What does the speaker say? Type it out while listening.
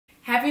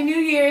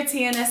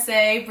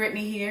TNSA,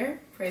 Brittany here.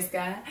 Praise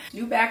God.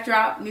 New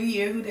backdrop, new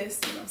year, who this?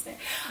 You know what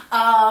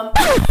I'm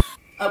saying?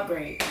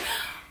 Upgrade.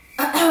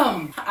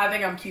 I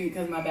think I'm cute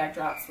because my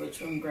backdrop switched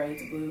from gray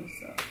to blue,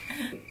 so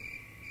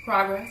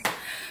progress.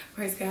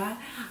 Praise God.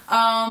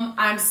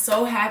 I'm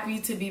so happy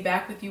to be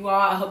back with you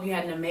all. I hope you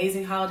had an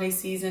amazing holiday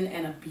season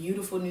and a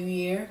beautiful new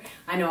year.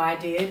 I know I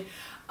did.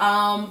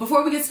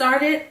 Before we get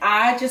started,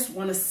 I just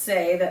want to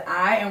say that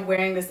I am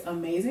wearing this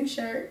amazing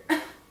shirt,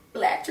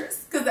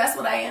 Actress, because that's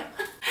what I am,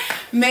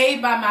 made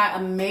by my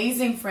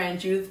amazing friend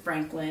Judith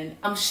Franklin.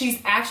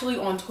 She's actually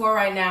on tour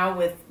right now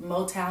with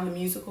Motown the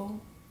Musical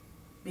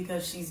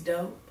because she's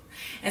dope.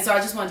 And so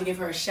I just wanted to give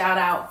her a shout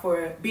out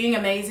for being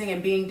amazing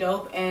and being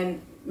dope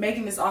and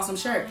making this awesome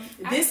shirt.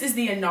 This is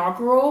the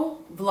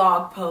inaugural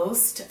vlog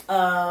post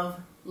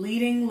of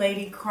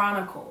Lady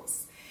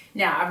Chronicles.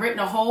 Now, I've written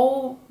a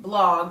whole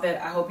blog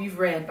that I hope you've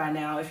read by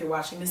now if you're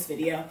watching this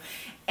video.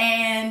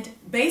 And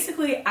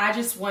basically, I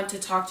just want to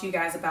talk to you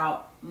guys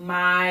about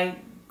my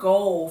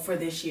goal for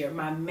this year,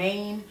 my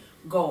main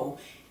goal.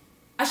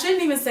 I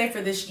shouldn't even say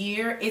for this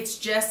year. It's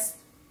just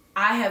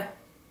I have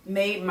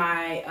made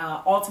my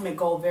ultimate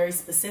goal very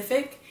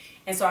specific.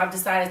 And so I've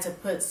decided to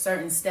put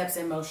certain steps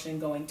in motion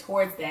going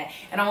towards that.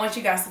 And I want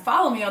you guys to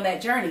follow me on that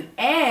journey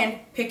and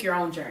pick your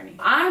own journey.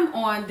 I'm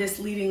on this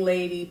leading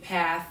lady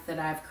path that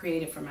I've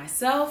created for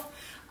myself.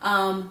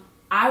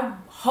 I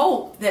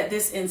hope that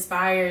this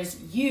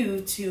inspires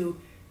you to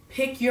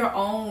pick your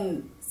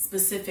own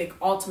specific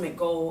ultimate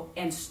goal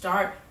and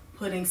start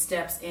putting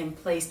steps in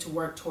place to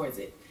work towards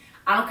it.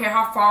 I don't care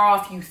how far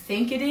off you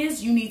think it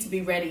is, you need to be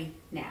ready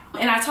now.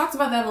 And I talked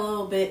about that a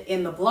little bit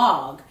in the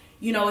blog.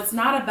 You know, it's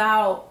not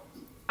about,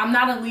 I'm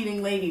not a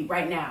leading lady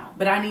right now,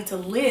 but I need to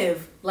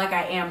live like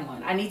I am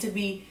one. I need to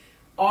be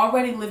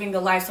already living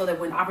the life so that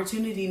when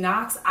opportunity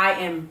knocks, I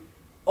am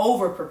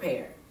over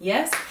prepared.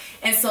 Yes?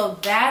 And so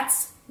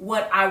that's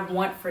what I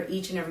want for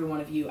each and every one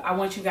of you. I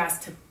want you guys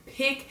to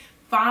pick,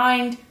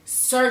 find,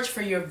 search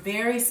for your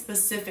very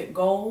specific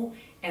goal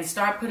and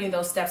start putting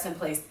those steps in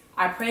place.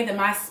 I pray that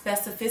my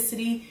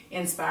specificity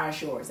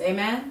inspires yours.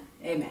 Amen?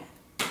 Amen.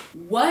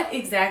 What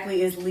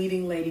exactly is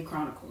Leading Lady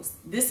Chronicles?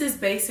 This is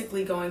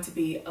basically going to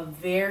be a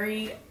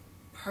very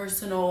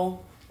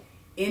personal,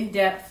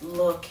 in-depth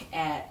look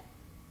at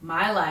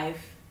my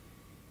life,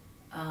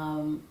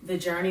 the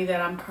journey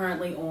that I'm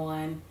currently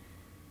on,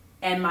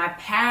 and my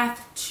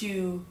path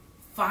to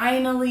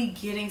finally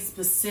getting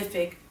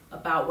specific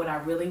about what I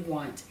really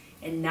want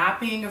and not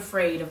being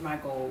afraid of my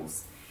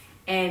goals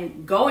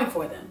and going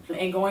for them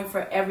and going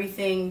for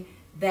everything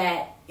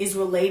that is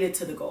related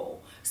to the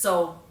goal.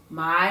 So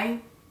my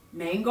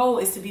main goal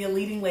is to be a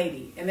leading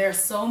lady, and there are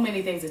so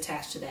many things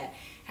attached to that.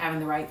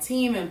 Having the right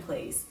team in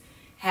place,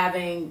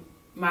 having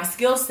my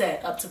skill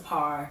set up to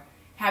par,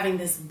 having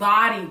this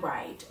body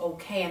right,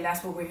 okay, and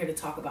that's what we're here to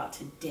talk about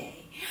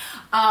today.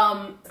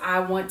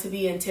 I want to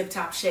be in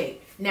tip-top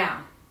shape.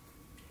 Now,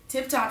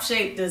 tip-top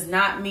shape does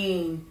not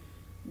mean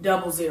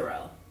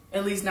 00,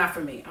 at least not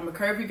for me. I'm a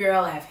curvy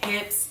girl, I have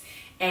hips,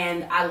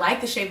 and I like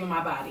the shape of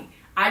my body.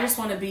 I just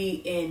want to be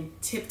in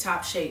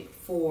tip-top shape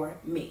for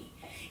me.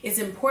 It's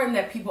important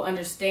that people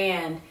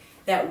understand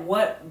that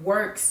what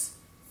works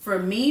for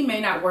me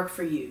may not work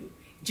for you.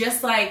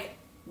 Just like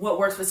what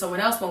works for someone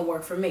else won't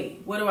work for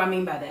me. What do I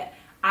mean by that?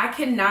 I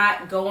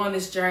cannot go on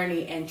this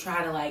journey and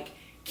try to like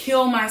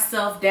kill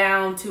myself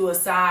down to a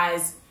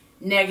size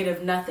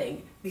negative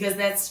nothing, because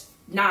that's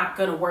not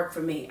gonna work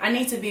for me. I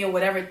need to be in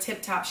whatever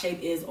tip-top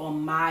shape is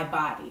on my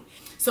body.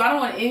 So I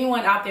don't want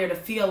anyone out there to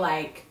feel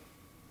like,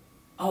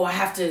 oh, I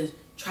have to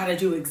try to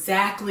do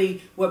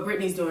exactly what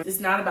Brittany's doing.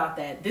 It's not about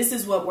that. This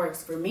is what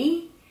works for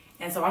me.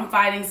 And so I'm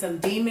fighting some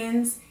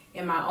demons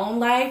in my own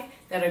life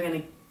that are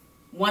gonna,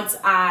 once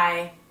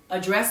I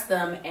address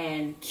them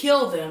and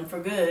kill them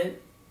for good,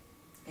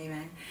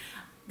 amen,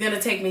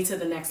 gonna take me to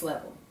the next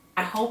level.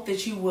 I hope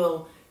that you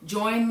will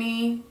join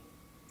me,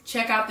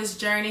 check out this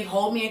journey,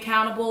 hold me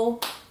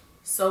accountable.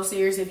 So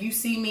serious. If you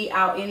see me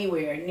out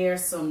anywhere near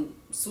some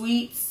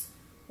sweets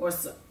or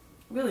some,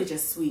 really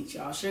just sweets,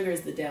 y'all. Sugar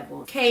is the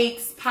devil.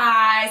 Cakes,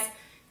 pies,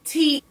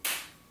 tea,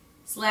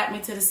 slap me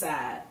to the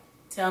side.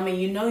 Tell me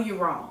you know you're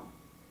wrong.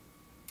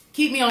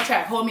 Keep me on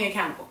track. Hold me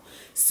accountable.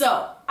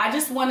 So I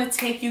just want to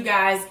take you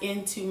guys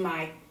into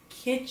my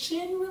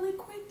kitchen really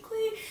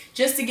quickly,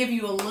 just to give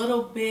you a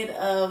little bit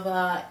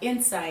of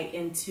insight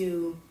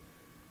into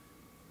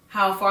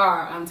how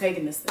far I'm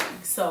taking this thing.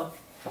 So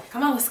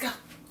come on, let's go.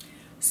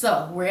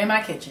 So we're in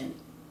my kitchen.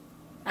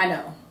 I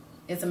know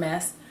it's a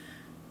mess.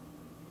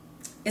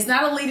 It's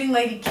not a leading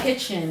lady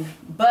kitchen,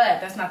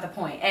 but that's not the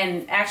point.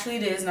 And actually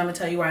it is, and I'm gonna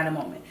tell you why in a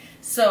moment.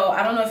 So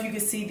I don't know if you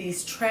can see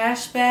these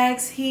trash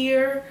bags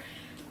here.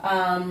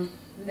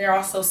 There are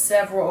also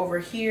several over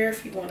here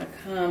if you want to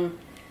come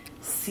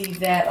see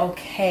that.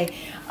 Okay.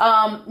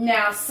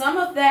 Now some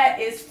of that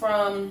is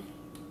from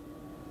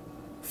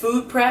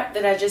food prep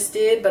that I just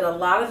did, but a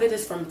lot of it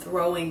is from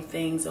throwing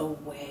things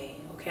away.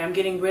 Okay, I'm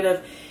getting rid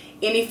of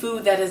any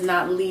food that is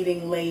not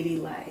leading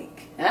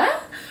lady-like. Huh?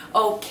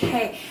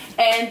 Okay,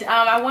 and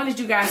I wanted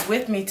you guys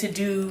with me to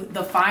do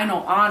the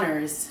final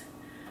honors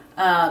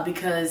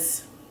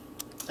because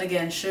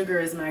again, sugar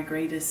is my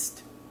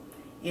greatest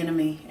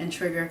enemy and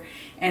trigger,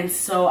 and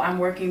so I'm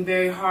working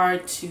very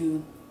hard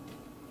to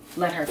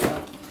let her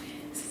go.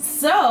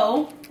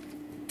 So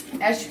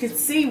as you can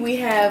see, we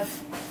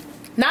have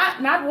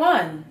not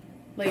one,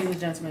 ladies and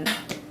gentlemen,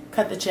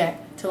 cut the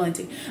check to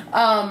Linty,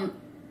 not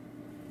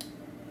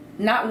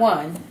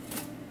one,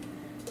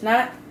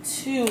 not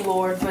two,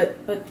 Lord,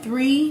 but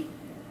three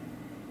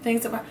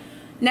things about.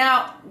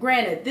 Now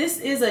granted, this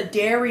is a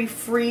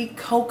dairy-free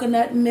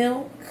coconut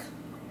milk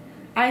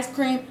ice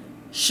cream,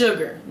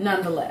 sugar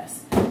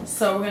nonetheless.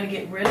 So we're gonna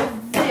get rid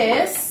of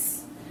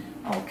this.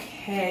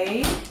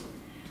 Okay.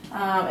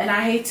 And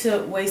I hate to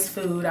waste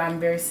food. I'm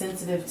very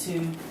sensitive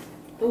to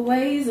the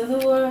ways of the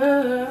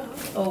world.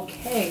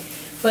 Okay.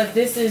 But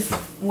this is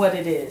what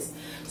it is.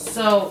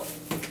 So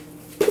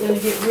I'm gonna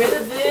get rid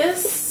of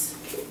this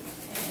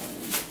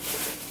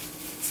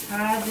and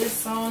tie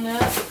this on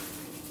up.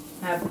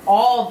 I have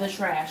all the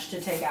trash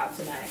to take out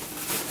tonight.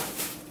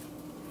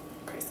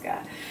 Praise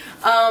God.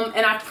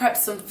 And I prepped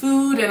some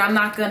food, and I'm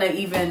not gonna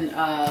even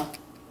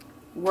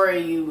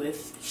worry you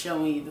with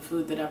showing you the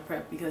food that I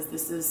prepped, because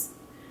this is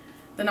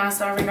the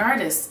non-starving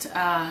artist,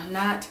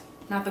 not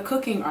the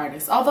cooking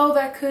artist. Although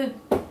that could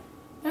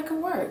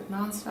work,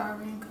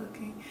 non-starving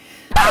cooking.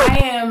 I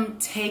am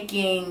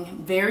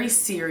taking very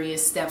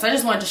serious steps. I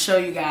just wanted to show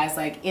you guys,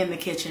 like, in the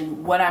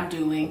kitchen what I'm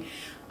doing.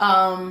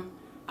 I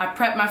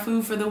prepped my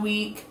food for the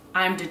week.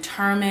 I'm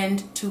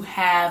determined to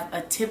have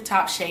a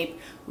tip-top shape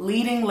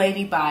leading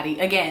lady body.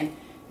 Again,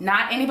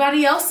 not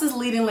anybody else's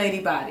leading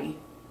lady body.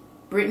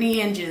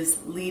 Brittany Inge's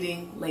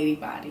leading lady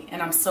body. And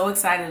I'm so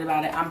excited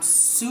about it. I'm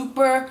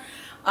super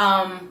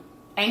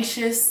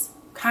anxious,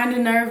 kind of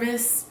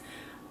nervous.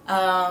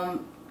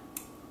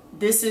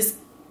 This is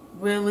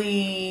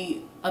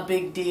really a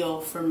big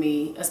deal for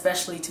me,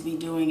 especially to be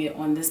doing it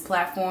on this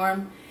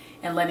platform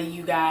and letting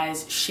you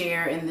guys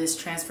share in this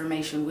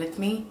transformation with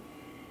me.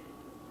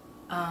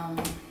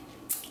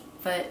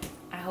 But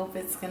I hope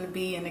it's going to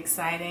be an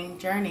exciting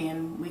journey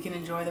and we can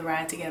enjoy the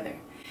ride together.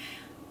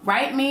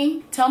 Write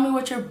me, tell me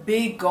what your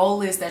big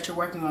goal is that you're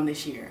working on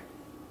this year.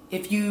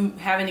 If you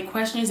have any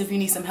questions, if you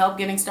need some help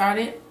getting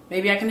started,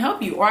 maybe I can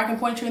help you, or I can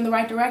point you in the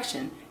right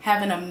direction.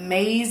 Have an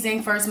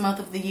amazing first month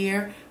of the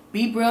year.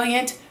 Be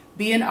brilliant,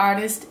 be an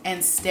artist,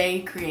 and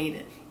stay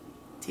creative.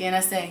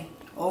 TNSA,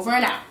 over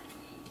and out.